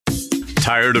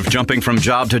Tired of jumping from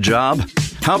job to job?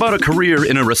 How about a career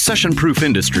in a recession-proof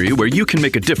industry where you can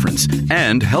make a difference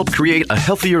and help create a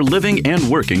healthier living and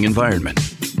working environment?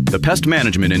 The pest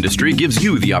management industry gives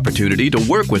you the opportunity to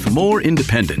work with more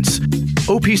independence.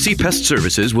 OPC Pest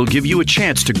Services will give you a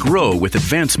chance to grow with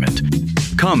advancement.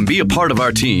 Come be a part of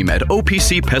our team at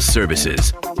OPC Pest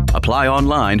Services. Apply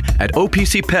online at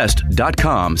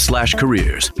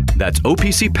opcpest.com/careers. That's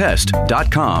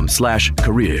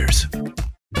opcpest.com/careers.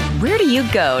 Where do you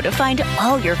go to find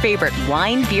all your favorite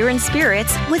wine, beer, and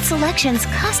spirits with selections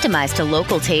customized to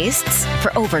local tastes?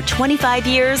 For over 25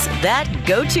 years, that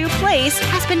go-to place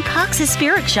has been Cox's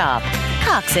Spirit Shop.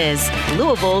 Cox's,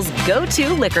 Louisville's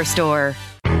go-to liquor store.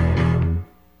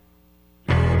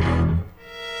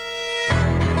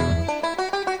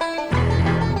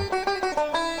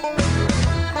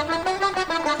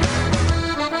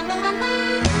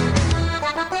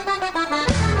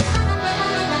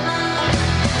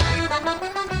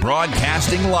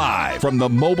 Broadcasting live from the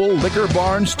Mobile Liquor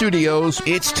Barn Studios,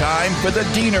 it's time for the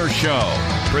Deener Show,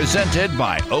 presented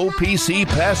by OPC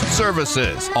Pest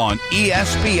Services on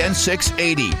ESPN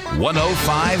 680,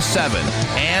 105.7,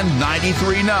 and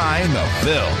 93.9 The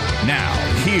Phil. Now,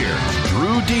 here's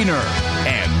Drew Deener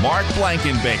and Mark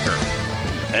Blankenbaker.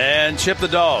 And Chip the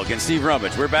dog and Steve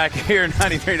Rummage. We're back here in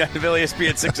 93.9 Philly,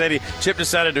 ESPN 680. Chip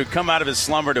decided to come out of his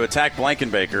slumber to attack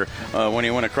Blankenbaker when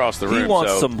he went across the room. He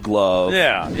wants some love.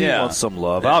 Yeah. He wants some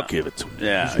love. Yeah. I'll give it to him.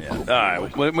 Yeah. All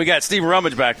right. We got Steve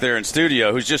Rummage back there in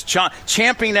studio who's just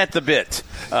champing at the bit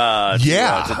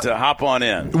to hop on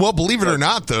in. Well, believe it or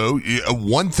not, though,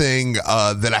 one thing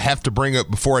that I have to bring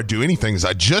up before I do anything is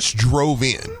I just drove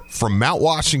in from Mount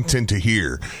Washington to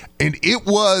here, and it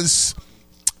was...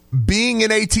 Being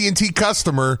an AT&T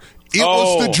customer, it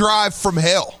was the drive from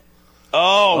hell.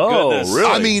 Oh, goodness.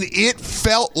 Really? I mean, it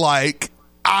felt like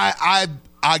I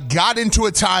got into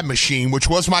a time machine, which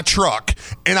was my truck,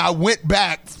 and I went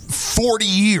back 40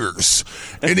 years.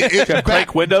 And it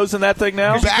break windows in that thing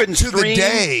now? Back to the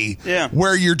day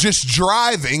where you're just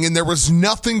driving, and there was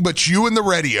nothing but you and the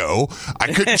radio.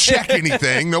 I couldn't check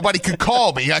anything. Nobody could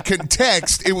call me. I couldn't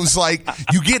text. It was like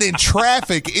you get in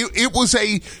traffic. It was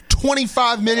a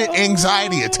 25-minute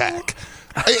anxiety attack.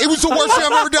 It was the worst thing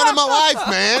I've ever done in my life,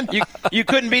 man. You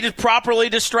couldn't be properly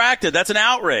distracted. That's an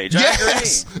outrage.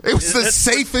 Yes. I agree. It was the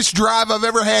safest drive I've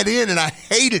ever had in, and I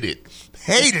hated it.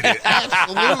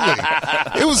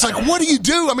 Absolutely. It was like, what do you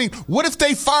do? I mean, what if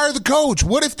they fire the coach?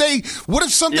 What if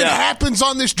something happens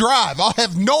on this drive? I'll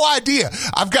have no idea.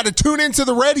 I've got to tune into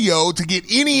the radio to get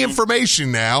any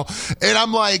information now. And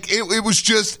I'm like, it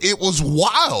was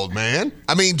wild, man.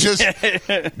 I mean, just,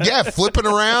 flipping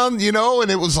around,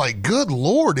 and it was like, good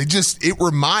Lord. It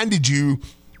reminded you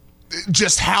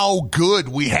just how good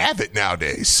we have it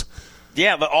nowadays.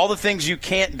 Yeah, but all the things you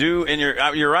can't do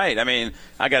you're right. I mean,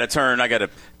 I got to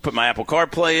put my Apple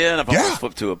CarPlay in. If I want to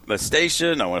flip to a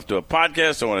station, I want to do a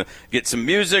podcast, I want to get some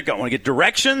music, I want to get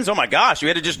directions. Oh my gosh, you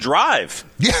had to just drive.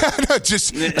 Yeah, no,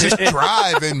 just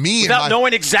drive and me without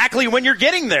knowing exactly when you're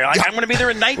getting there. Like, I'm going to be there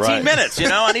in 19 minutes,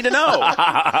 I need to know.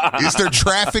 Is there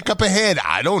traffic up ahead?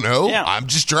 I don't know. Yeah. I'm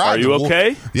just driving. Are you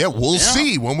okay? We'll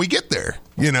see when we get there.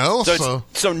 So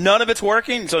none of it's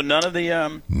working. So none of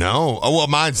the No. Oh, well,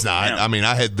 mine's not. Yeah. I mean,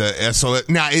 I had the SOS.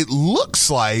 Now it looks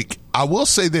like, I will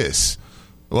say this.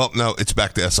 Well, no, it's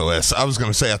back to SOS. I was going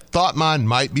to say I thought mine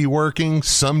might be working.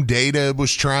 Some data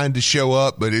was trying to show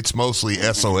up, but it's mostly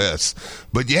SOS.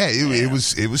 But it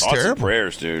was awesome terrible.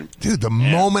 Prayers, dude. Dude, the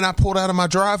moment I pulled out of my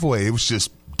driveway, it was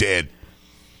just dead.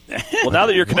 Well, now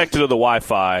that you're connected to the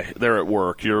Wi-Fi there at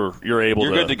work, you're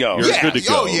good to go. You're good to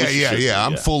go. Oh yeah.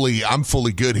 I'm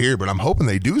fully good here, but I'm hoping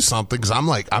they do something because I'm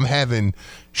having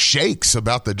shakes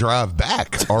about the drive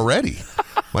back already.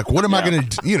 Like, what am I going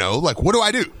to? Like, what do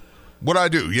I do? What do I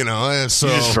do? So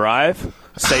you just drive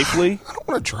safely. I don't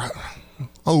want to drive.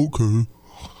 Oh, okay.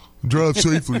 Drive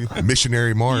safely.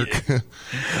 Missionary Mark. To the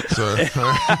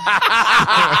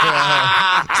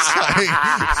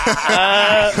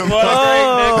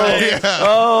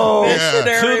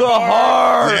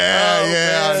heart.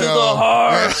 To the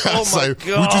heart. Oh my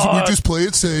God. We just play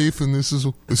it safe, and this is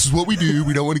what we do.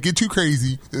 We don't want to get too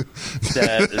crazy.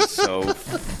 That is so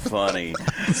funny.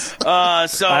 So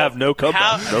I have no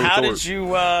comeback. How did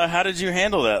you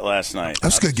handle that last night? That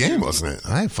was a good game, wasn't it?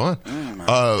 I had fun.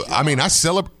 I mean, I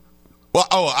celebrate. Well,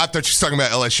 I thought you were talking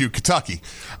about LSU, Kentucky.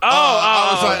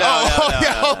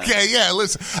 Okay, yeah.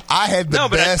 Listen, I had the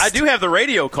best. But I do have the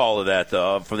radio call of that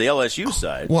though for the LSU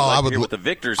side. Well, I would hear what the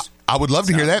victors. I would love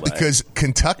to hear that because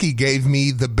Kentucky gave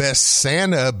me the best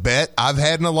Santa bet I've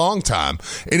had in a long time,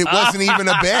 and it wasn't even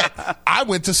a bet. I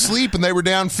went to sleep and they were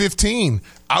down 15.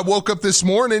 I woke up this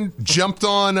morning, jumped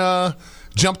on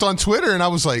Twitter, and I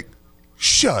was like,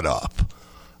 "Shut up."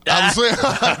 I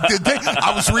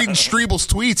was reading Strebel's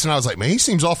tweets, and I was like, man, he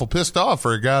seems awful pissed off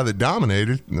for a guy that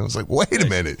dominated. And I was like, wait a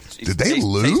minute. Did they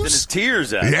lose? His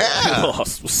tears out. Yeah. He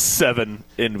lost 7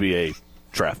 NBA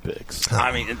draft picks.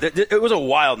 I mean, it was a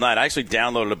wild night. I actually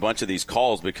downloaded a bunch of these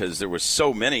calls because there were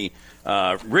so many.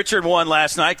 Richard won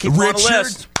last night. Keep him on the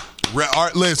list.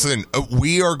 Listen,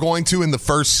 we are going to, in the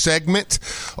first segment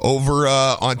over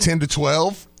on 10 to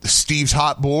 12, Steve's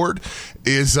hot board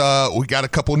is we got a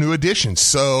couple new additions.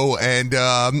 So and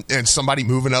somebody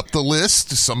moving up the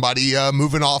list, somebody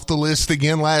moving off the list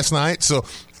again last night. So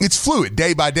it's fluid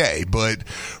day by day. But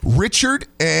Richard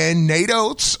and Nate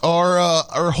Oates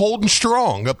are holding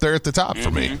strong up there at the top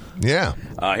for me. Yeah.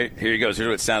 Here he goes. Here's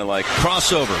what it sounded like.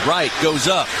 Crossover, right, goes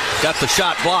up. Got the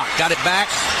shot blocked. Got it back.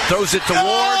 Throws it to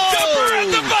Ward. Jumper at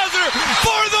the buzzer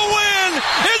for the win.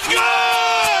 It's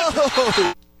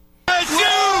good. LSU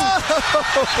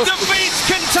defeats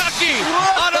Kentucky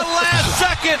on a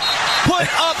last-second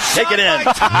put-up shot. Take it in.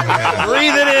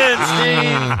 Breathe it in,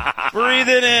 Steve. Breathe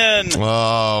it in.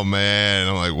 Oh, man.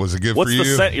 I'm like, was it good for you? What's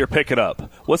the scent you're picking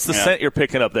up? What's the scent you're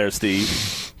picking up there, Steve?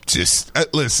 Just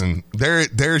listen.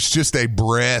 There's just a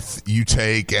breath you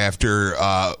take after.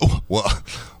 Well,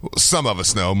 some of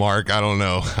us know, Mark. I don't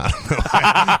know.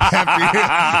 I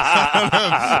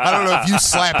don't know if you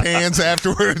slap hands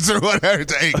afterwards or whatever.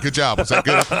 Hey, good job. Was that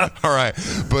good? All right,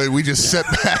 but we just sit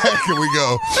back and we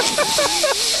go.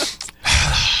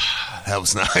 That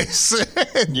was nice.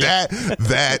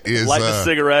 That is light a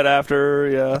cigarette after.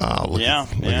 Yeah. Oh, look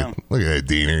at that,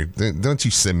 Deener. Don't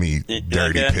you send me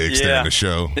dirty pics during the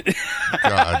show?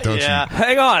 God, don't you?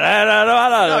 Hang on.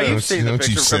 No, you've seen the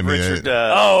picture of Richard.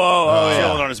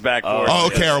 Chilling on his backboard. Oh,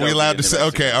 okay. Are we allowed to say?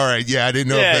 Okay, all right. Yeah, I didn't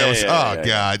know if that was.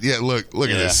 God. Yeah. Look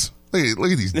at this.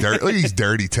 Look at these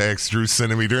dirty texts Drew's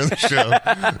sending me during the show.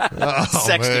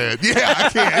 Oh, man. Yeah,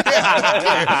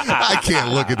 I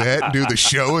can't look at that and do the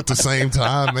show at the same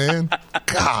time, man.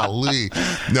 Golly.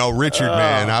 No, Richard,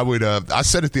 man, I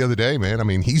said it the other day, man. I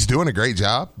mean, he's doing a great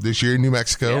job this year in New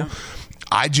Mexico.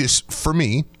 Yeah. For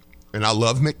me, and I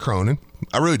love Mick Cronin.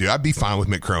 I really do. I'd be fine with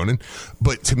Mick Cronin.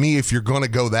 But to me, if you're going to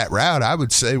go that route, I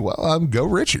would say, well, go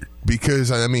Richard.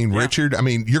 Because, I mean, Richard,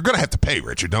 you're going to have to pay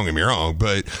Richard, don't get me wrong.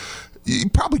 But you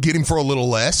probably get him for a little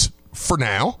less for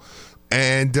now.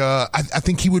 And I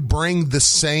think he would bring the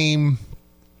same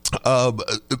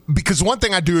because one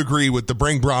thing I do agree with the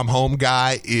bring Brom home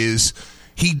guy is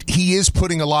he is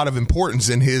putting a lot of importance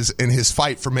in his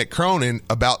fight for Mick Cronin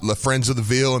about the Friends of the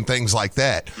Ville and things like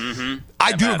that. Mm-hmm.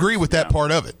 I do agree with that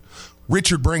part of it.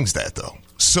 Richard brings that, though.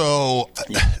 So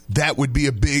that would be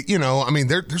a big,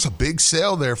 there's a big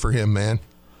sell there for him, man.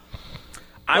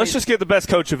 Let's just get the best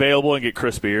coach available and get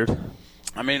Chris Beard.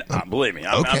 I mean, believe me.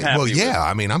 I'm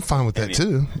happy I'm fine with that,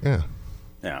 too. Yeah.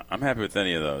 Yeah, I'm happy with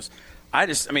any of those.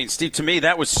 Steve, to me,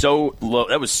 that was so low.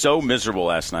 That was so miserable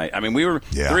last night. I mean,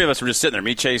 three of us were just sitting there,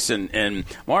 me, Chase, and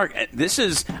Mark. This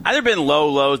is either been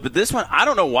lows, but this one, I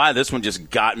don't know why this one just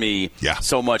got me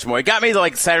so much more. It got me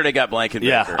like Saturday got Blankenbaker.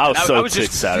 Yeah, I was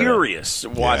just Saturday. Furious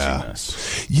watching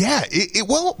this. Yeah,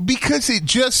 because it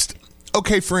just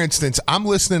for instance, I'm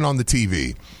listening on the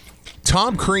TV.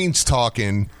 Tom Crean's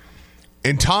talking,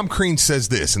 and Tom Crean says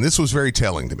this, and this was very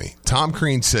telling to me. Tom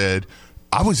Crean said,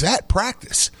 I was at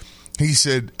practice. He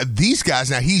said, these guys,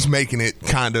 now he's making it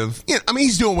kind of,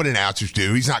 he's doing what announcers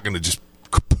do. He's not going to just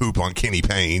poop on Kenny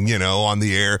Payne, on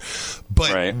the air.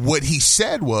 But what he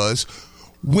said was,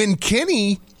 when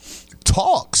Kenny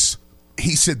talks,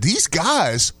 he said, these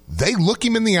guys, they look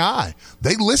him in the eye.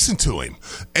 They listen to him.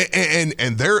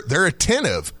 And they're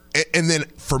attentive. And then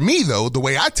for me, though, the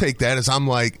way I take that is I'm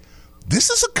like, this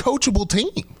is a coachable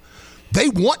team. They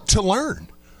want to learn.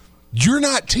 You're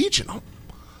not teaching them.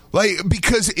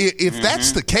 Because if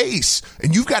that's the case,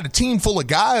 and you've got a team full of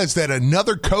guys that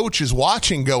another coach is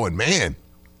watching going, man,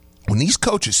 when these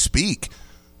coaches speak,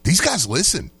 these guys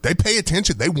listen. They pay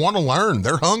attention. They want to learn.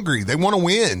 They're hungry. They want to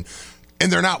win.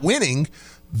 And they're not winning,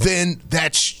 then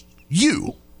that's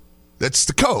you. That's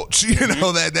the coach.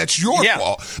 That's your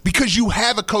fault. Because you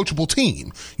have a coachable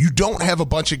team. You don't have a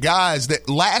bunch of guys that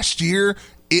last year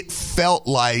it felt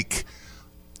like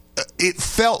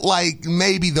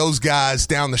maybe those guys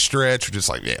down the stretch were just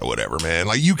like, yeah, whatever, man.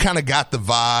 Like, you kind of got the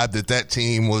vibe that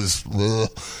team was,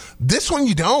 this one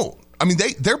you don't. I mean,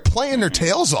 they're playing their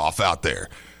tails off out there.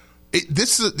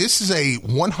 This is a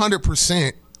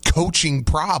 100% coaching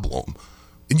problem,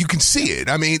 and you can see it.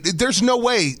 I mean, there's no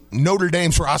way Notre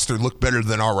Dame's roster looked better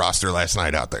than our roster last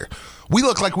night out there. We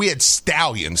looked like we had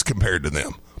stallions compared to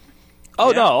them.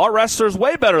 Oh, no, our roster's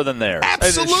way better than theirs.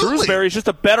 Absolutely. And Shrewsbury's just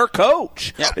a better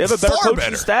coach. Yeah, they have a better far coaching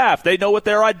better. staff. They know what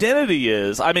their identity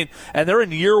is. I mean, and they're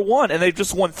in year one, and they've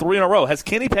just won 3 in a row. Has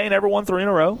Kenny Payne ever won 3 in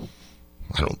a row?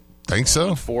 I don't think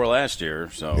so. 4 last year.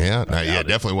 So yeah,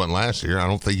 definitely wasn't last year. I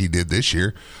don't think he did this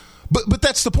year. But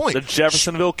that's the point. The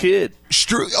Jeffersonville kid.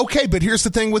 Okay, but here's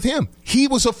the thing with him. He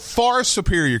was a far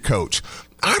superior coach.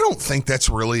 I don't think that's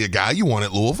really a guy you want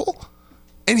at Louisville.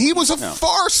 And he was a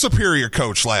far superior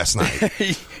coach last night.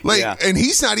 And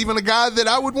he's not even a guy that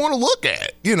I would want to look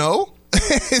at, you know?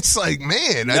 It's like,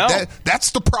 man,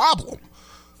 that's the problem.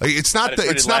 Like, it's not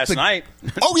the night.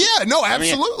 Oh yeah, no,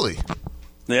 absolutely.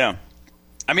 Yeah.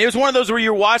 I mean, it was one of those where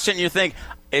you're watching and you think,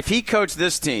 if he coached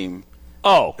this team,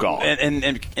 oh god,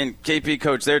 and KP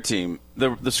coached their team,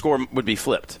 the score would be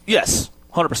flipped. Yes,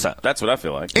 100%. That's what I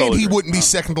feel like. And he wouldn't be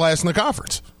second last in the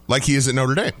conference like he is at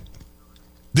Notre Dame.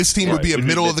 This team would be a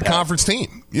middle of the conference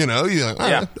team. You know, you're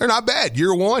like, they're not bad.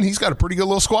 Year one, he's got a pretty good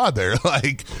little squad there.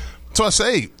 Like, so I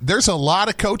say, there's a lot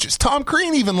of coaches. Tom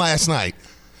Crean even last night,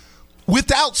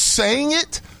 without saying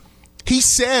it, he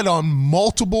said on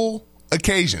multiple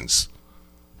occasions,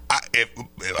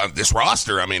 this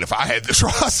roster, I mean, if I had this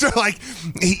roster, like,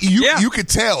 you could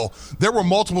tell there were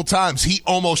multiple times he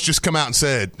almost just come out and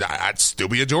said, I'd still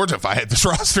be at Georgia if I had this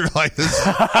roster. Like, this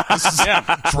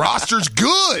roster's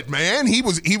good, man. He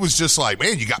was just like,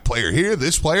 man, you got player here,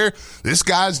 this player, this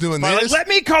guy's doing this. Like, let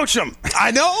me coach him.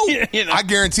 I know. You know. I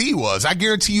guarantee he was. I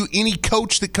guarantee you any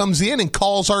coach that comes in and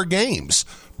calls our games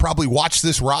probably watched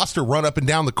this roster run up and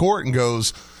down the court and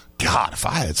goes, God, if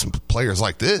I had some players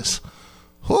like this,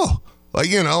 like,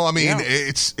 you know, I mean,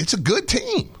 it's a good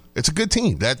team. It's a good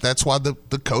team. That's why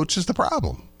the coach is the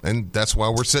problem. And that's why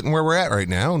we're sitting where we're at right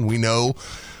now. And we know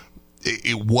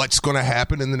what's going to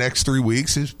happen in the next 3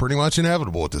 weeks is pretty much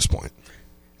inevitable at this point.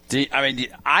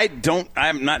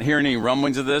 I'm not hearing any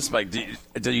rumblings of this. Like,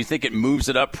 do you think it moves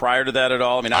it up prior to that at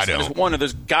all? I mean,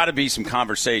 there's got to be some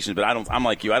conversation, but I'm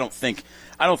like you. I don't think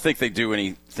they do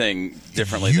anything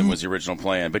differently than was the original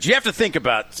plan. But you have to think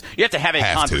about. You have to have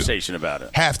a conversation about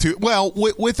it. Have to. Well,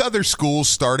 with other schools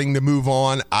starting to move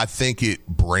on, I think it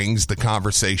brings the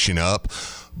conversation up.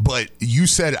 But you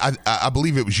said, I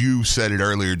believe it was you said it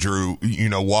earlier, Drew. You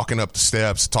know, walking up the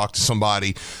steps, talk to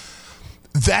somebody.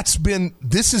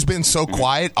 This has been so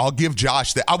quiet. I'll give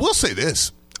Josh that. I will say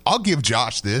this. I'll give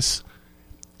Josh this.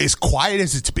 As quiet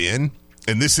as it's been,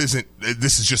 and this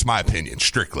is just my opinion,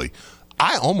 strictly,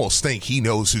 I almost think he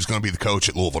knows who's going to be the coach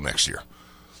at Louisville next year.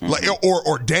 Like,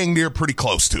 or dang near pretty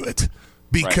close to it.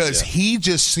 Because he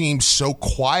just seems so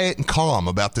quiet and calm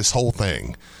about this whole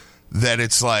thing that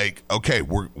it's like, okay,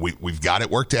 we've got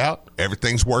it worked out.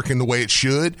 Everything's working the way it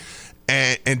should.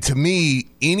 And to me,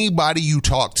 anybody you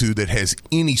talk to that has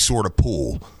any sort of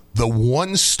pull, the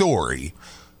one story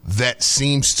that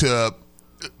seems to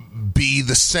be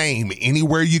the same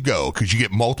anywhere you go, because you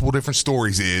get multiple different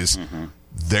stories, is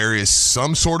there is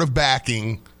some sort of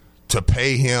backing to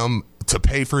pay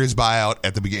for his buyout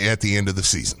at the end of the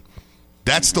season.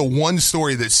 That's the one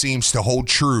story that seems to hold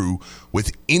true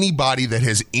with anybody that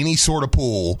has any sort of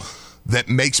pull that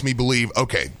makes me believe,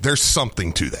 okay, there's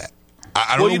something to that.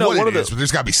 I don't know what it is, but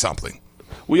there's got to be something.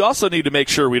 We also need to make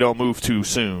sure we don't move too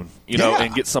soon,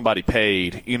 and get somebody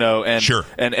paid, and sure.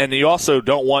 And you also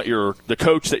don't want the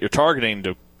coach that you're targeting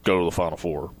to go to the Final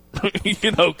Four,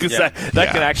 because that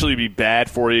can actually be bad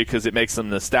for you because it makes them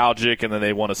nostalgic and then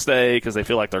they want to stay because they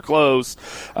feel like they're close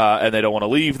and they don't want to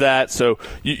leave that. So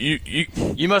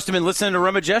you must have been listening to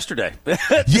Rummage yesterday.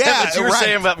 Yeah, what you were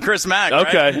saying about Chris Mack.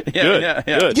 Okay, right?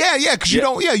 good. Yeah, because you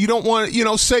don't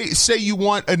want say you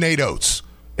want a Nate Oates.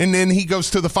 And then he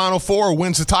goes to the Final Four,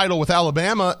 wins the title with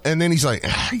Alabama, and then he's like,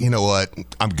 you know what?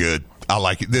 I'm good. I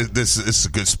like it. This is a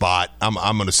good spot. I'm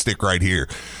going to stick right here.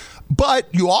 But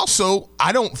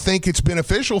I don't think it's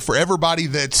beneficial for everybody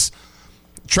that's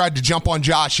tried to jump on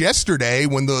Josh yesterday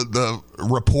when the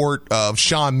report of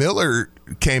Sean Miller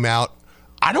came out.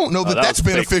 I don't know that's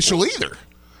beneficial either.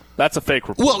 That's a fake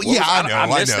report. Well, yeah, I know.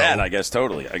 I missed that, I guess,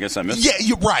 totally. I guess I missed it. Yeah,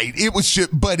 you're right.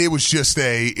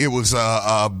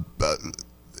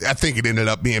 I think it ended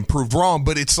up being proved wrong,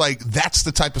 but it's like that's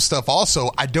the type of stuff also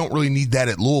I don't really need that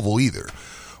at Louisville either,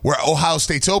 where Ohio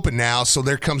State's open now, so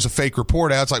there comes a fake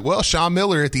report out. It's like, well, Sean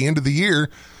Miller at the end of the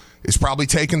year is probably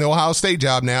taking the Ohio State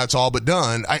job now. It's all but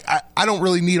done. I don't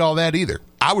really need all that either.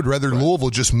 I would rather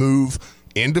Louisville just move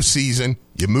end of season.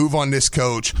 You move on this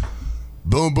coach.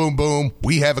 Boom, boom, boom.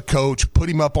 We have a coach. Put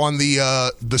him up on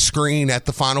the screen at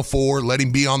the Final Four. Let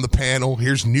him be on the panel.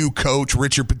 Here's new coach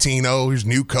Richard Pitino. Here's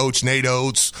new coach Nate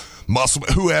Oates, Muscle,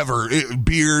 whoever,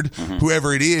 Beard,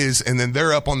 whoever it is. And then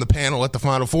they're up on the panel at the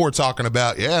Final Four talking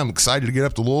about, I'm excited to get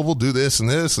up to Louisville, do this and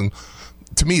this. And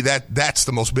to me, that's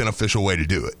the most beneficial way to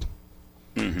do it.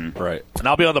 Mm-hmm. Right. And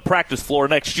I'll be on the practice floor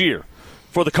next year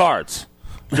for the Cards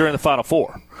during the Final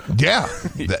Four. Yeah.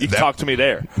 You can talk to me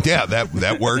there. Yeah,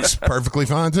 that works perfectly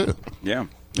fine, too. Yeah.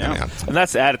 And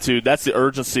that's the attitude. That's the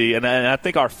urgency. And I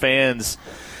think our fans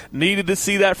needed to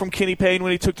see that from Kenny Payne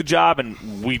when he took the job,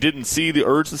 and we didn't see the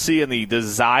urgency and the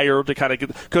desire to kind of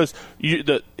get – because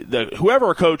whoever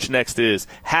our coach next is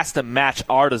has to match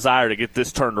our desire to get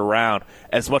this turned around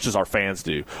as much as our fans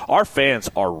do. Our fans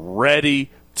are ready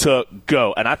to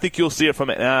go. And I think you'll see it from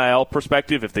an NIL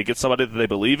perspective. If they get somebody that they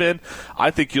believe in,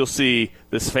 I think you'll see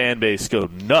this fan base go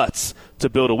nuts to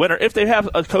build a winner if they have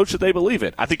a coach that they believe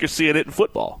in. I think you're seeing it in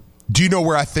football. Do you know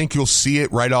where I think you'll see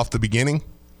it right off the beginning?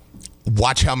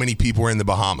 Watch how many people are in the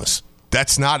Bahamas.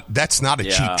 That's not a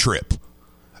cheap trip.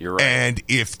 You're right. And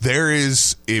if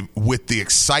with the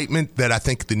excitement that I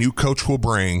think the new coach will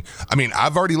bring, I mean,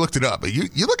 I've already looked it up, but you're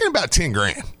looking at about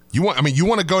 $10,000. You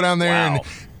want to go down there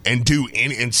and do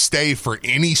and stay for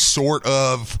any sort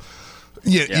of,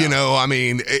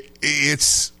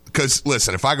 it's because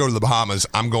listen, if I go to the Bahamas,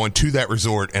 I'm going to that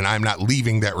resort and I'm not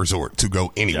leaving that resort to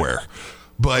go anywhere. Yeah.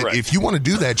 But Correct. If you want to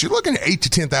do that, you're looking at $8,000 to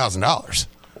 $10,000.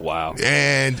 Wow.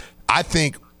 And I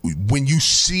think when you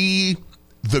see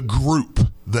the group,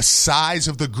 the size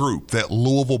of the group that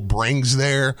Louisville brings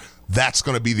there, that's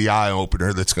going to be the eye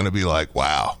opener. That's going to be like,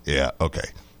 wow, yeah, okay,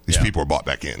 these people are bought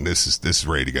back in. This is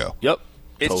ready to go. Yep.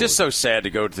 It's just so sad to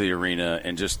go to the arena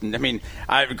and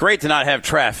great to not have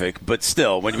traffic, but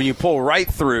still, when you pull right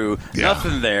through,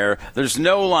 nothing there. There's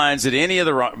no lines at any of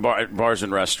the bars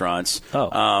and restaurants. Oh.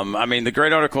 The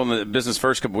great article in the Business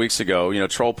First a couple weeks ago,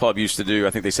 Troll Pub used to do, I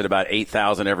think they said about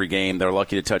 8,000 every game. They're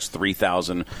lucky to touch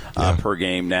 3,000 per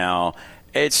game now.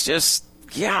 It's just...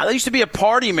 Yeah, there used to be a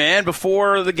party, man,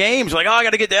 before the games. Like, I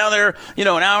got to get down there, an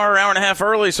hour and a half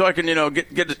early so I can,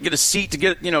 get a seat to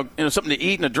get, something to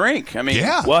eat and a drink.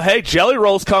 Well, hey, Jelly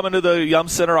Roll's coming to the Yum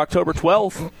Center October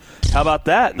 12th. How about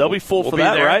that? They'll be full for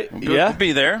that, there. right? We'll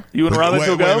be there. You and Robin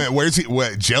will go? Wait a minute. Where's he?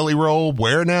 What, Jelly Roll?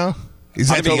 Where now? Is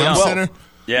that the Yum Center?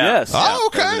 Yeah. Yes. Oh,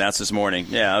 okay. Announced this morning.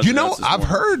 Yeah. I've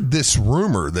heard this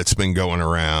rumor that's been going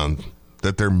around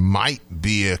that there might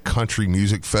be a country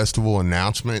music festival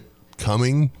announcement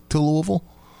coming to Louisville.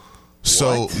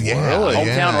 So Really?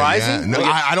 Hometown Rising? No,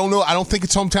 I don't know. I don't think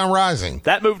it's Hometown Rising.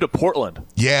 That moved to Portland.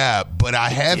 Yeah, but I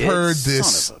have heard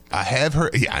this. I have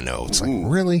heard. Yeah, I know. It's like,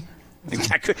 really?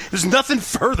 There's nothing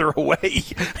further away.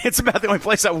 It's about the only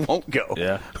place I won't go.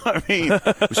 Yeah.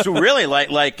 So really,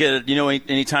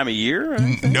 any time of year?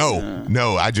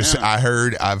 No. I've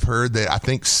heard that. I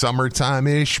think summertime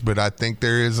ish, but I think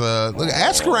there is a. Look,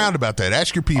 ask around about that.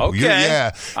 Ask your people. Okay.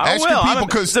 Ask your people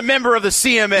because a member of the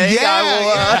CMA.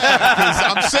 Because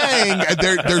I'm saying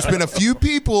there's been a few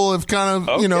people have kind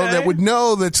of that would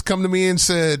know that's come to me and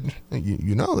said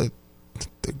that.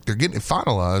 They're getting it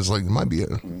finalized. Like, it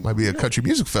might be a country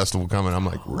music festival coming. I'm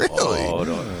like, really?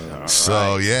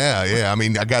 So yeah.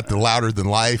 I got the Louder Than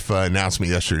Life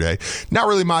announcement yesterday. Not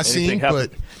really my scene, but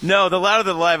no, the Louder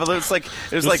Than Life. It was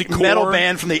like metal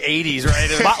band from the '80s, right?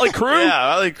 Motley Crue.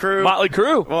 Yeah, Motley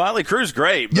Crue. Well, Motley Crue's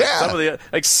great. But some of the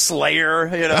Slayer,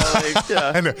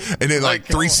 and then like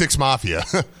 3 6 Mafia.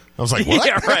 I was like, what?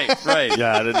 Yeah, right.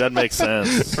 Yeah, that doesn't make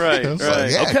sense. Right.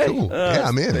 Okay, cool.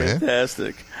 I'm in, man.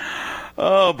 Fantastic.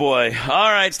 Oh, boy.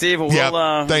 All right, Steve.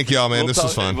 Well, thank y'all, man. This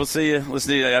was fun. We'll see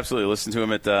you. Absolutely. Listen to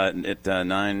him at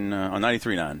 9 on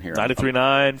 93.9 here.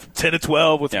 93.9, 10 to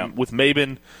 12 with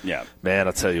Maben. Yeah. Man,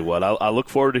 I'll tell you what. I look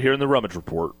forward to hearing the Rummage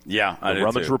Report. Yeah, I do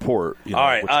Rummage too. Report. All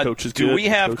right. Which coach is do good, we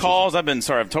have calls? I've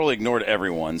totally ignored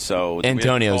everyone. So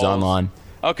Antonio's online.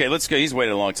 Okay, let's go. He's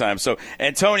waited a long time. So,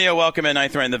 Antonio, welcome in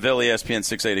 9th in the Ville, ESPN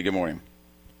 680. Good morning.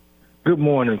 Good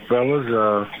morning,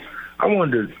 fellas. I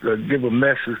wanted to give a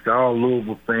message to all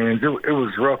Louisville fans. It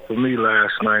was rough for me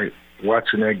last night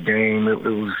watching that game. It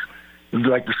was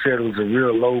like you said, it was a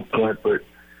real low point. But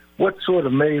what sort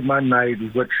of made my night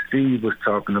is what Steve was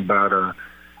talking about.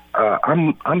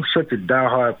 I'm such a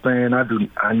diehard fan.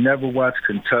 I never watch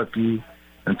Kentucky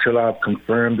until I've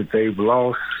confirmed that they've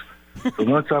lost. So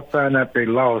once I found out they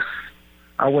lost,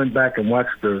 I went back and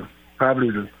watched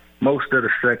probably most of the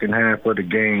second half of the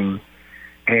game,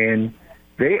 and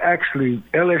LSU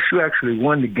actually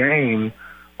won the game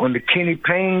on the Kenny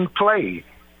Payne play.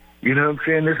 You know what I'm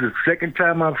saying? This is the second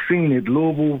time I've seen it.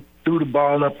 Louisville threw the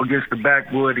ball up against the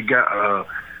backboard. It got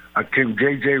a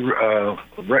trainer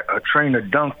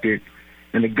dunked it,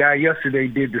 and the guy yesterday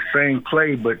did the same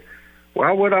play. But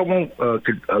what I want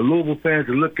Louisville fans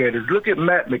to look at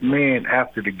Matt McMahon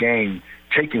after the game,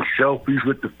 taking selfies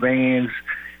with the fans,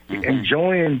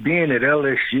 enjoying being at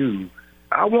LSU.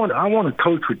 I want a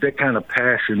coach with that kind of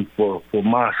passion for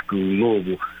my school,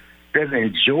 Louisville, that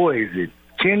enjoys it.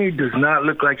 Kenny does not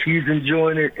look like he's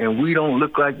enjoying it, and we don't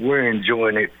look like we're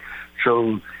enjoying it.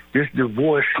 So this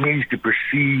divorce needs to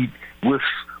proceed with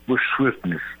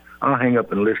swiftness. I'll hang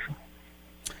up and listen.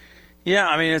 Yeah,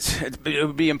 I mean, it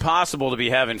would be impossible to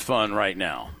be having fun right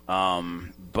now.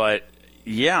 But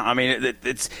yeah, I mean,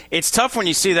 it's tough when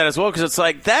you see that as well, because it's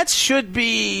like that should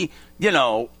be,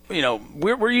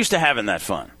 we're used to having that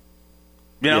fun.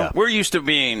 We're used to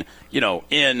being,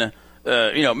 in.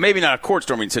 Maybe not a court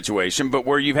storming situation, but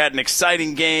where you've had an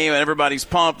exciting game and everybody's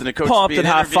pumped and the coach pumped being and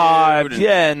high fived,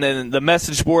 and then the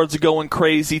message boards are going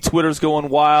crazy, Twitter's going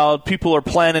wild. People are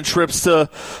planning trips to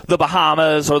the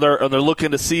Bahamas, or they're looking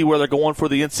to see where they're going for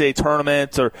the NCAA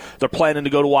tournament, or they're planning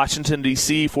to go to Washington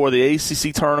D.C. for the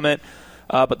ACC tournament.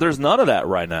 But there's none of that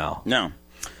right now. No.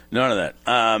 None of that.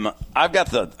 I've got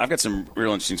some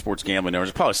real interesting sports gambling numbers.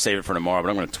 I'll probably save it for tomorrow, but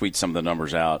I'm going to tweet some of the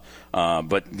numbers out.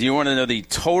 But do you want to know the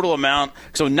total amount?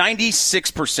 So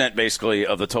 96% basically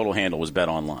of the total handle was bet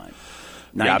online.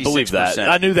 96%. Yeah, I believe that.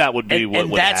 I knew that would be what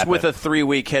would happen. And that's with a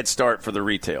 3-week head start for the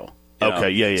retail. Okay,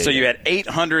 yeah. So you had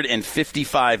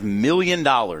 $855 million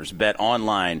bet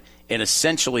online in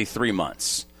essentially 3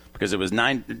 months. Because it was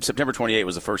September 28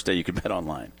 was the first day you could bet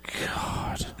online.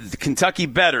 God. The Kentucky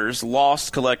bettors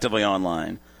lost collectively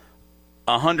online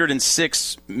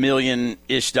 $106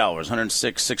 million-ish,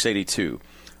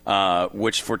 $106,682,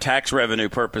 which for tax revenue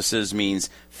purposes means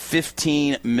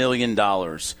 $15 million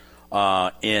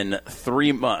in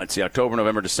 3 months. See, October,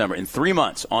 November, December, in 3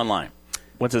 months online.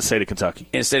 Went to the state of Kentucky.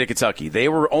 In the state of Kentucky, they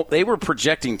were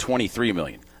projecting $23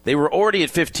 million. They were already at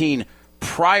 15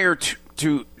 prior to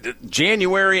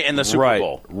January and the Super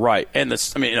Bowl. Right. And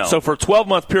So for a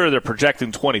 12-month period, they're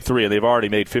projecting 23, and they've already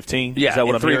made 15? Yeah, is that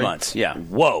what I'm 3 hearing? months, yeah.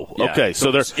 Whoa. Yeah. Okay.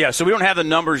 So we don't have the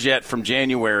numbers yet from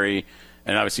January,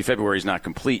 and obviously February is not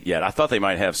complete yet. I thought they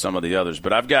might have some of the others,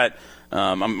 but I've got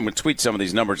I'm going to tweet some of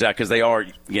these numbers out because they are,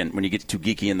 again, when you get too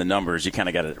geeky in the numbers, you kind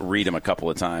of got to read them a couple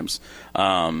of times.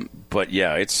 But,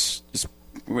 yeah, it's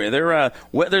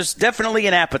there's definitely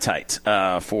an appetite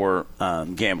for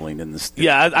gambling in this.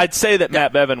 Yeah, I'd say that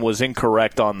Matt Bevin was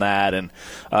incorrect on that. And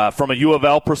from a U of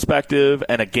L perspective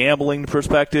and a gambling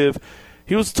perspective,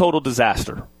 he was a total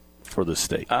disaster for this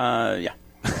state. Yeah.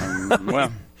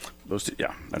 Well, those two,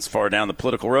 yeah, that's far down the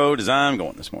political road as I'm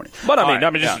going this morning. But for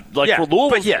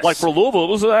Louisville, for Louisville, it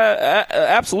was an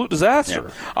absolute disaster.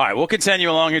 Yeah. All right, we'll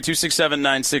continue along here.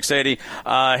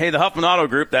 267-9680. Hey, the Huffman Auto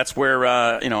Group. That's where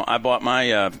I bought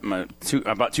I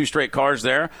bought 2 straight cars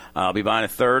there. I'll be buying a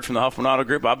third from the Huffman Auto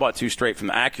Group. I bought 2 straight from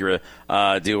the Acura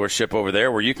dealership over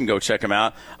there, where you can go check them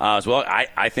out as well.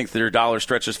 I think their dollar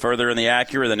stretches further in the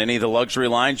Acura than any of the luxury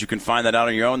lines. You can find that out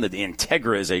on your own. The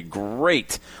Integra is a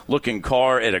great looking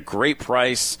car at a great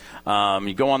price.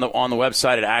 You go on the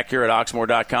website at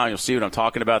Acura@Oxmoor.com. You'll see what I'm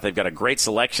talking about. They've got a great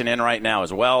selection in right now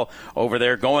as well over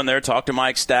there. Go in there, talk to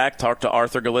Mike Stack, talk to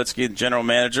Arthur Galitsky, the general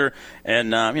manager,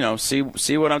 and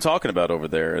see what I'm talking about over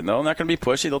there. And they're not going to be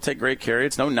pushy. They'll take great care of you.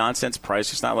 It's no nonsense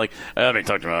price. It's not like let me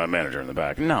talk to my manager in the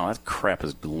back. No, that crap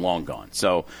is long gone.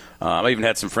 So I even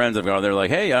had some friends that have gone there like,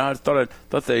 hey, I thought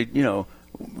they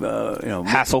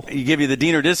hassle. You give you the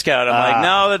Deener discount. I'm like,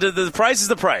 no, the price is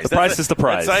the price. The price is the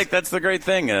price. That's the great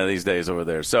thing these days over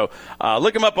there. So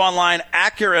look them up online,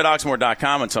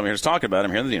 Acura@Oxmoor.com, and tell me who's talking about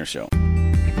them here on the Deener Show.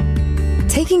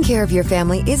 Taking care of your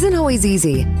family isn't always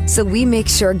easy, so we make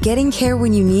sure getting care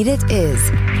when you need it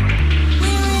is.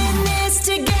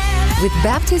 With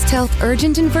Baptist Health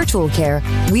Urgent and Virtual Care,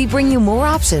 we bring you more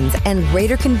options and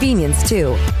greater convenience,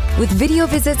 too. With video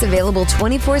visits available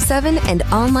 24/7 and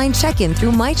online check-in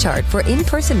through MyChart for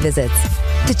in-person visits.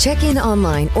 To check in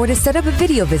online or to set up a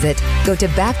video visit, go to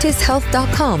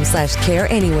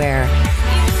baptisthealth.com/careanywhere.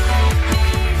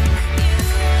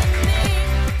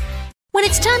 When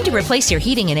it's time to replace your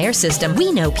heating and air system,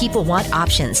 we know people want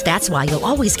options. That's why you'll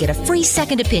always get a free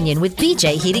second opinion with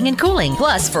BJ Heating and Cooling.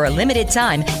 Plus, for a limited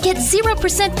time, get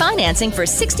 0% financing for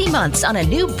 60 months on a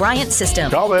new Bryant system.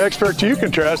 Call the experts you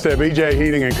can trust at BJ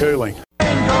Heating and Cooling.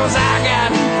 Cause I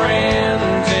got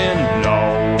friends in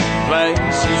low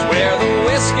places where the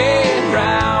whiskey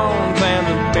drowns and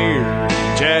the beer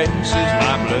chases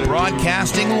my blues.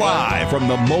 Broadcasting live from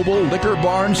the Mobile Liquor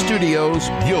Barn Studios,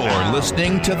 you're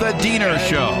listening to The Deener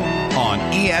Show. on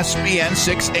ESPN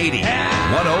 680,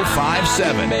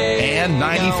 105.7, and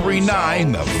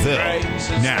 93.9 The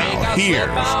Ville. Now, here's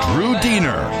Drew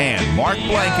Deener and Mark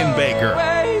Blankenbaker.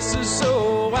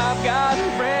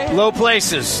 Low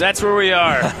places. That's where we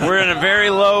are. We're in a very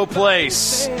low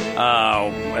place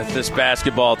with this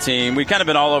basketball team. We've kind of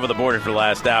been all over the board for the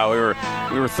last hour.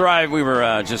 We were thriving. We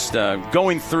were just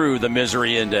going through the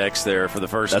misery index there for the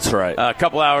first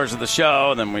couple hours of the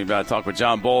show, and then we talked with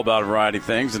John Bull about a variety of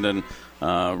things, and then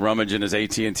Rummage and his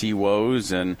AT&T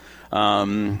woes. And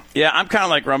I'm kind of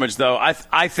like Rummage though.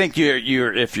 I think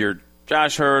you're if you're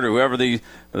Josh Hurd or whoever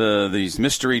these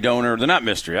mystery donor, they're not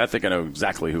mystery. I think I know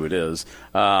exactly who it is.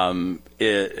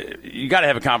 You got to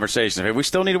have a conversation. If we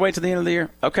still need to wait to the end of the year,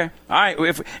 okay, all right.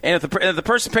 If the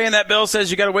person paying that bill says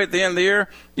you got to wait to the end of the year,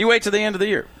 you wait to the end of the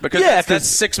year because that's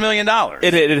 $6 million.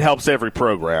 It helps every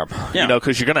program,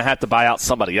 because you're going to have to buy out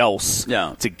somebody else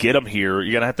to get them here.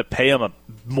 You're going to have to pay them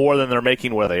more than they're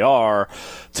making where they are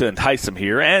to entice them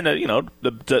here, and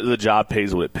the job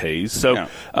pays what it pays. So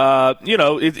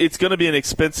it's going to be an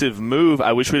expensive move.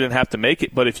 I wish we didn't have to make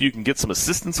it, but if you can get some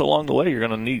assistance along the way, you're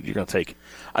going to take it.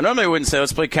 I normally wouldn't say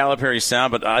let's play Calipari's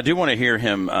sound, but I do want to hear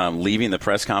him leaving the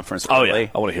press conference early. Oh yeah,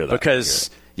 I want to hear that because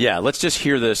let's just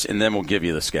hear this and then we'll give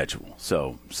you the schedule.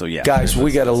 So yeah, guys,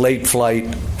 we got a late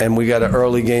flight and we got an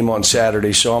early game on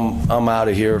Saturday, so I'm out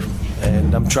of here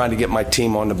and I'm trying to get my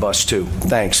team on the bus too.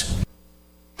 Thanks.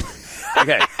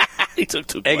 Okay, he took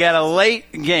 2 They got a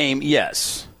late game,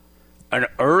 yes. An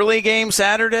early game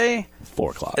Saturday.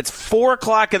 4 o'clock. It's 4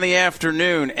 o'clock in the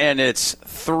afternoon, and it's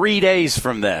 3 days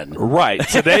from then. Right.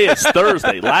 Today is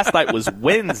Thursday. Last night was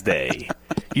Wednesday.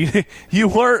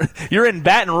 You're in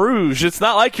Baton Rouge. It's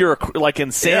not like you're like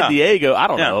in San Diego. I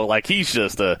don't know. Like he's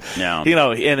just and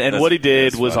what he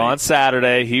did was funny. On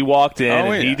Saturday he walked in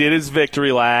and he did his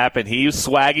victory lap and he was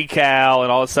swaggy Cal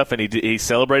and all this stuff and he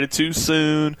celebrated too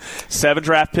soon. 7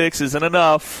 draft picks isn't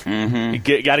enough. Mm-hmm.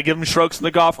 You got to give him strokes on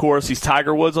the golf course. He's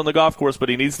Tiger Woods on the golf course, but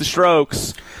he needs the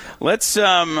strokes. Let's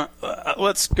go.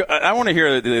 I want to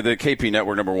hear the KP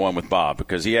Network #1 with Bob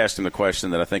because he asked him the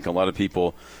question that I think a lot of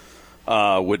people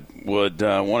would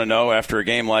want to know after a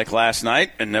game like last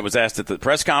night, and that was asked at the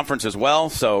press conference as well.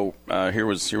 So here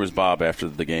was Bob after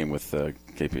the game with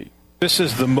KP. This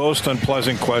is the most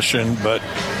unpleasant question, but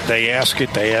they ask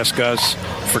it. They ask us.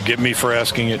 Forgive me for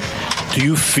asking it. Do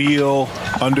you feel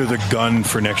under the gun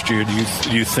for next year?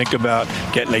 Do you think about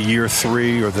getting a year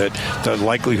 3 or that the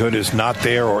likelihood is not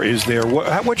there or is there?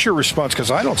 What's your response? Because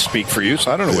I don't speak for you,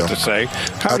 so I don't know what to say.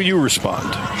 How do you respond?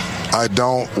 I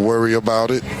don't worry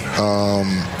about it.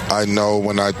 I know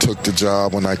when I took the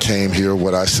job, when I came here,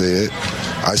 what I said.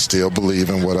 I still believe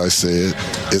in what I said.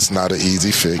 It's not an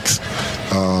easy fix.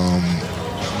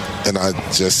 And I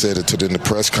just said it in the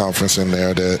press conference in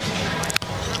there that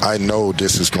I know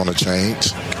this is going to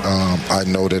change. I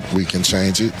know that we can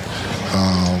change it.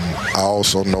 I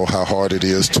also know how hard it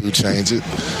is to change it.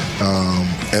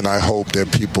 And I hope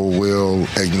that people will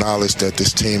acknowledge that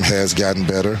this team has gotten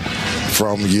better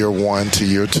from year 1 to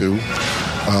year 2.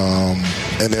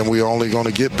 And then we're only going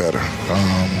to get better.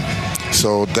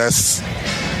 So that's,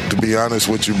 to be honest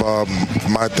with you, Bob,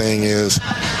 my thing is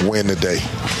win the day.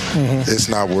 Mm-hmm. It's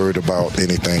not worried about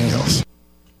anything else.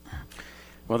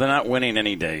 Well, they're not winning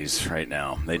any days right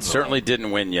now. They certainly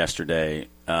didn't win yesterday.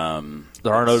 There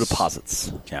are no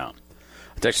deposits. Yeah.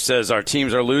 Text says our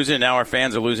teams are losing. Now our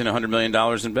fans are losing $100 million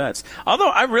in bets. Although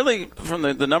I really, from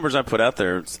the numbers I put out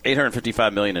there, it's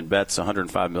 $855 million in bets,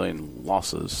 $105 million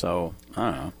losses. So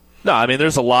I don't know. No, I mean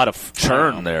there's a lot of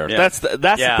churn there. Yeah. That's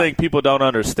the thing people don't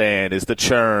understand is the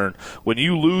churn. When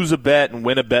you lose a bet and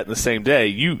win a bet in the same day,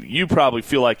 you probably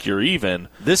feel like you're even.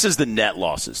 This is the net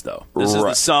losses, though. This is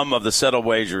the sum of the settled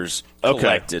wagers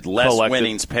collected, less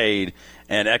winnings paid,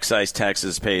 and excise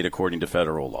taxes paid according to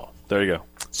federal law. There you go.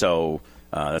 So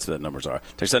that's what the numbers are.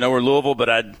 Text, I know we're Louisville, but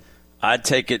I'd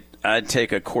take it. I'd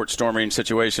take a court storming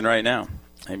situation right now.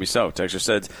 Maybe so. Texter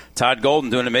said Todd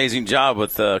Golden doing an amazing job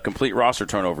with complete roster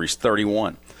turnover. He's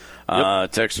 31.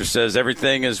 Texter says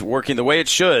everything is working the way it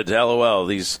should. LOL.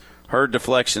 These Hurd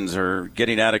deflections are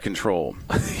getting out of control.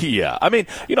 Yeah. I mean,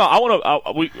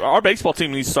 our baseball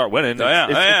team needs to start winning.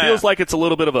 It feels like it's a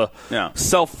little bit of a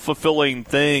self-fulfilling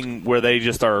thing where they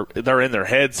just they're in their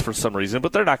heads for some reason,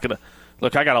 but they're not going to.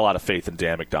 Look, I got a lot of faith in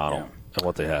Dan McDonald. Yeah. And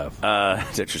what they have.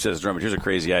 Texter says, Drummond, here's a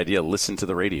crazy idea. Listen to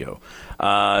the radio.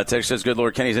 Texter says, good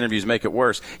Lord, Kenny's interviews make it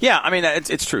worse. Yeah, I mean,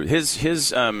 it's true. His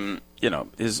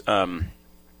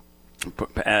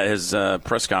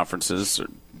press conferences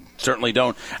certainly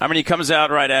don't. I mean, he comes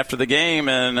out right after the game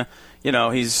and,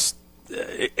 he's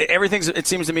everything's, it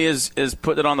seems to me, is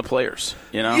putting it on the players.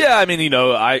 Yeah, I mean,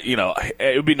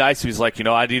 it would be nice if he's like,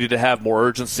 I needed to have more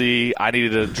urgency. I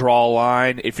needed to draw a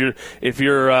line. If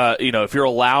you're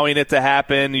allowing it to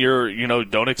happen,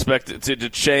 don't expect it to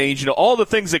change. All the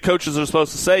things that coaches are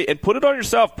supposed to say, and put it on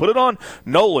yourself. Put it on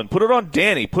Nolan. Put it on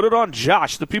Danny. Put it on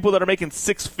Josh. The people that are making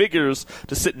six figures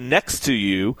to sit next to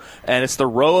you, and it's the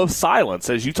row of silence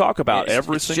as you talk about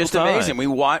every single time. It's just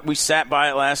amazing. We sat by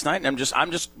it last night,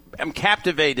 and I'm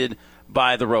captivated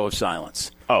by the row of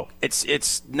silence. Oh,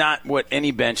 it's not what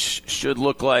any bench should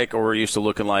look like or used to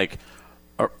looking like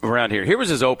around here. Here was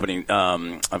his opening.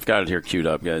 I've got it here queued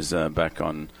up, guys. Back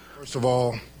on. First of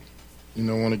all, I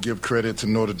want to give credit to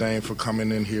Notre Dame for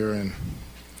coming in here and.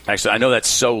 Actually, I know that's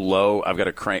so low. I've got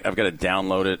to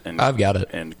download it, and I've got it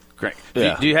and crank.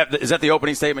 Yeah. Do you have? Is that the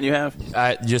opening statement you have?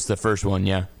 Just the first one,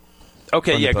 yeah.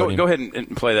 Okay, yeah. Go ahead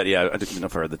and play that. Yeah, I didn't know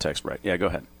if I heard the text right. Yeah, go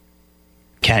ahead.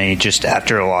 Kenny, just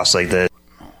after a loss like this.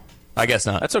 I guess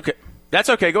not. That's okay. That's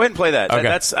okay. Go ahead and play that. Okay.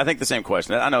 That's, I think, the same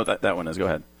question. I know that one is. Go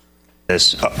ahead.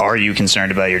 Are you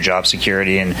concerned about your job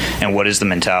security, and what is the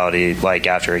mentality like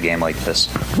after a game like this?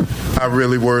 I'm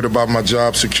really worried about my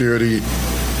job security.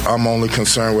 I'm only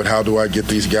concerned with how do I get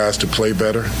these guys to play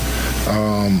better.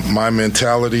 My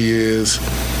mentality is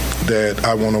that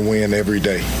I want to win every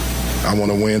day. I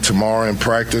want to win tomorrow in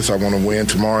practice. I want to win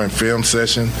tomorrow in film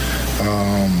session.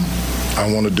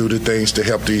 I want to do the things to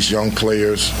help these young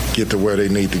players get to where they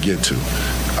need to get to.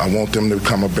 I want them to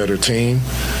become a better team.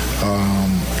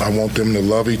 I want them to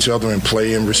love each other and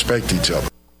play and respect each other.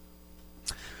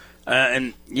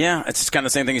 And, yeah, it's kind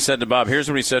of the same thing he said to Bob. Here's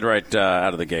what he said right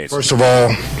out of the gates. First of all,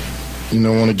 I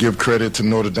want to give credit to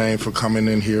Notre Dame for coming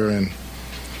in here and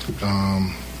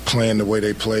playing the way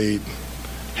they played,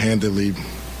 handily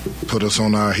put us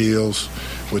on our heels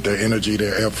with their energy,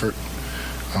 their effort,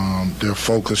 their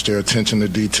focus, their attention to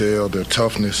detail, their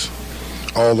toughness.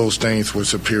 All those things were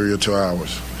superior to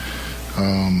ours.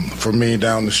 For me,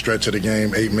 down the stretch of the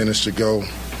game, 8 minutes to go,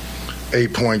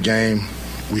 8-point game.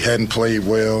 We hadn't played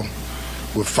well.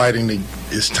 We're fighting.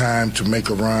 It's time to make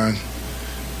a run.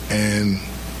 And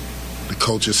the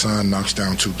coach's son knocks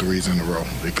down 2 threes in a row.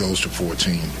 It goes to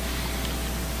 14.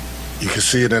 You can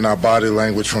see it in our body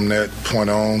language from that point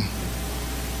on.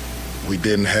 We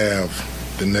didn't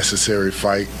have the necessary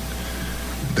fight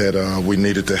that we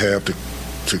needed to have to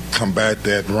combat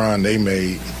that run they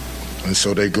made. And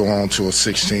so they go on to a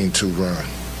 16-2 run.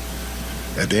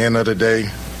 At the end of the day,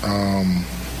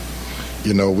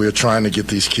 we're trying to get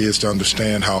these kids to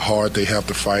understand how hard they have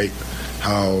to fight,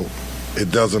 how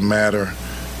it doesn't matter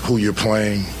who you're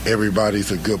playing.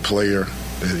 Everybody's a good player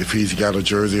if he's got a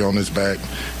jersey on his back,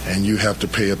 and you have to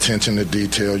pay attention to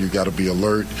detail. You got to be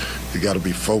alert, you got to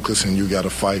be focused, and you got to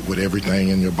fight with everything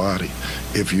in your body.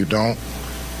 If you don't,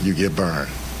 you get burned.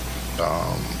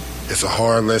 It's a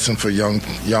hard lesson for young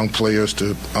players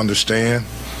to understand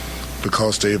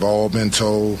because they've all been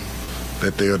told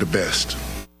that they're the best.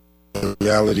 The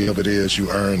reality of it is you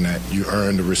earn that. You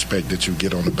earn the respect that you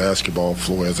get on the basketball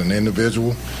floor as an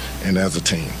individual and as a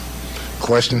team.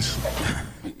 Questions?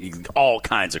 All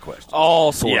kinds of questions.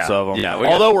 All sorts of them. Yeah,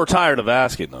 although we're tired of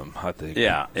asking them, I think.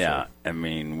 Yeah, yeah. I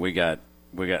mean, we got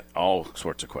all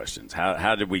sorts of questions.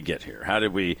 How did we get here? How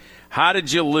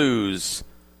did you lose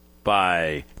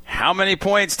by how many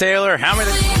points, Taylor? How many?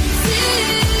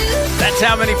 That's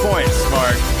how many points,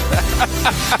 Mark.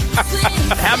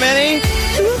 How many?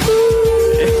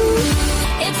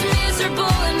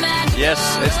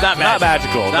 Yes, it's not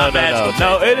magical. No,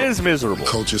 it is miserable.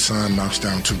 Coach's son knocks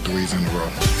down 2 threes in a row.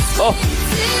 Oh,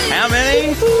 how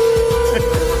many?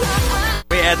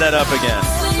 We add that up again.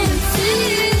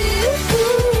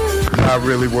 I'm not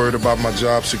really worried about my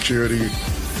job security.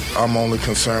 I'm only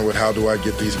concerned with how do I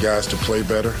get these guys to play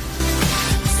better.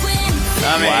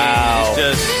 I mean, wow.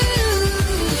 It's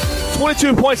just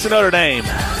 22 points to Notre Dame.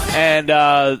 And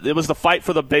it was the fight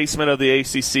for the basement of the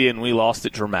ACC, and we lost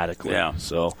it dramatically. Yeah.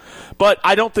 So, but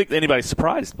I don't think anybody's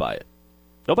surprised by it.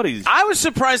 Nobody's. I was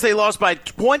surprised they lost by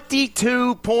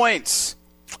 22 points.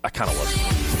 I kind of wasn't.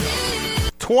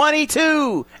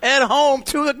 22 at home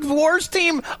to the worst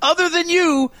team other than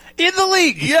you in the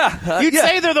league. Yeah. You'd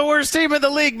say they're the worst team in the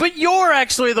league, but you're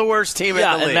actually the worst team in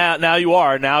the league. And now you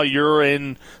are. Now you're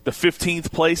in the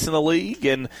 15th place in the league,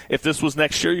 and if this was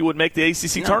next year, you would make the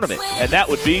ACC tournament, and that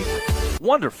would be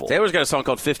wonderful. Taylor's got a song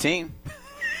called 15.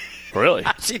 Really?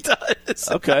 She does.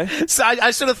 Okay. So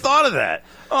I should have thought of that.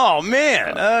 Oh,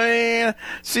 man. I mean,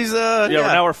 she's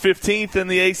now we're 15th in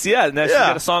the ACC. And now she's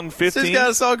got a song 15. She's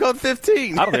got a song called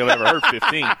 15. I don't think I've ever heard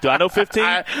 15. Do I know 15?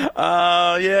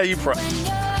 Yeah, you probably.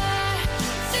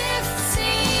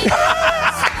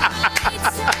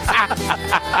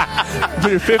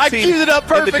 When you're 15, I queued it up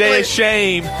perfectly. In the day of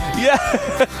shame. Yeah.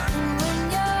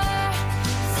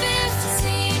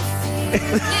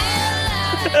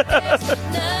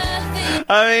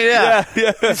 I mean,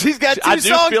 yeah. She's got two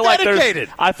songs dedicated.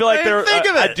 I feel like think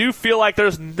of it. I do feel like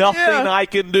there's nothing I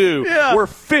can do. Yeah. We're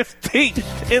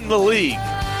 15th in the league.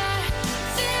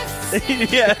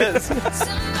 Yes.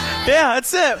 Yeah,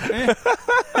 that's it.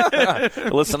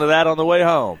 Listen to that on the way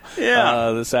home.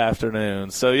 Yeah. This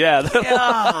afternoon. So yeah.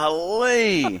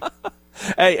 Golly.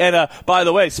 Hey, and by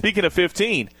the way, speaking of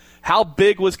 15, how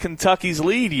big was Kentucky's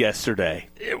lead yesterday?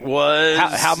 It was.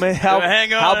 How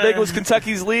big was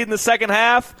Kentucky's lead in the second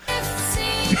half?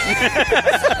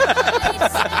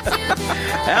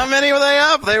 How many were they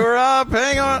up? They were up.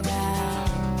 Hang on.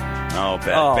 Oh,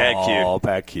 bad cue. Oh,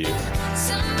 bad cue.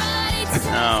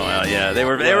 Oh, well, yeah. They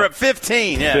were up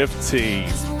 15. Yeah. 15.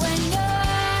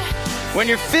 When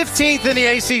you're 15th in the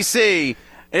ACC,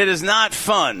 it is not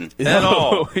fun at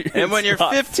all. And when you're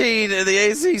 15 in the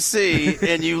ACC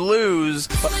and you lose,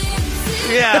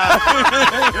 yeah.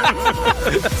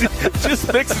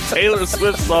 Just mix a Taylor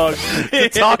Swift song to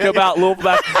talk about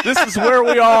Louisville. This is where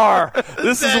we are.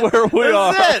 This is where we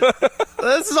are.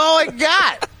 This is all I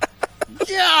got.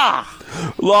 Yeah.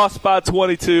 Lost by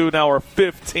 22. Now we're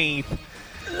 15th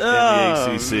in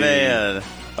the ACC. Man.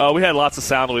 We had lots of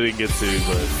sound we didn't get to,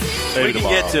 but maybe we can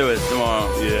tomorrow. get to it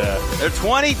tomorrow. Yeah. They're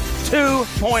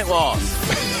 22-point loss.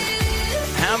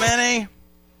 How many?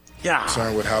 Yeah.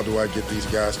 Concerned with how do I get these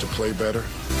guys to play better?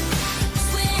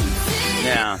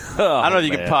 Yeah. I don't know if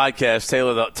you can podcast.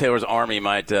 Taylor's Army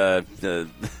might,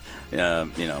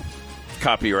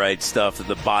 copyright stuff that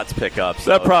the bots pick up. So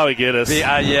That'll probably get us.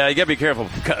 yeah, you got to be careful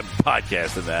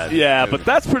podcasting that. Yeah, but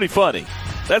that's pretty funny.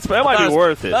 That might be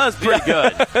worth it. That was pretty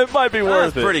good. It might be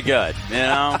worth it. Pretty good, you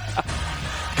know?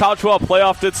 College football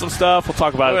playoff did some stuff. We'll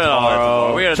talk about it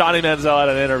tomorrow. Johnny Manziel had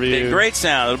an interview. Great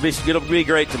sound. It'll be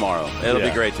great tomorrow. It'll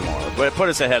be great tomorrow. But put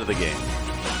us ahead of the game.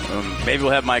 Maybe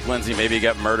we'll have Mike Lindsay. Maybe he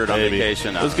got murdered on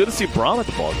vacation. It was good to see Brom at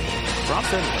the ball game.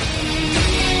 Brom's in.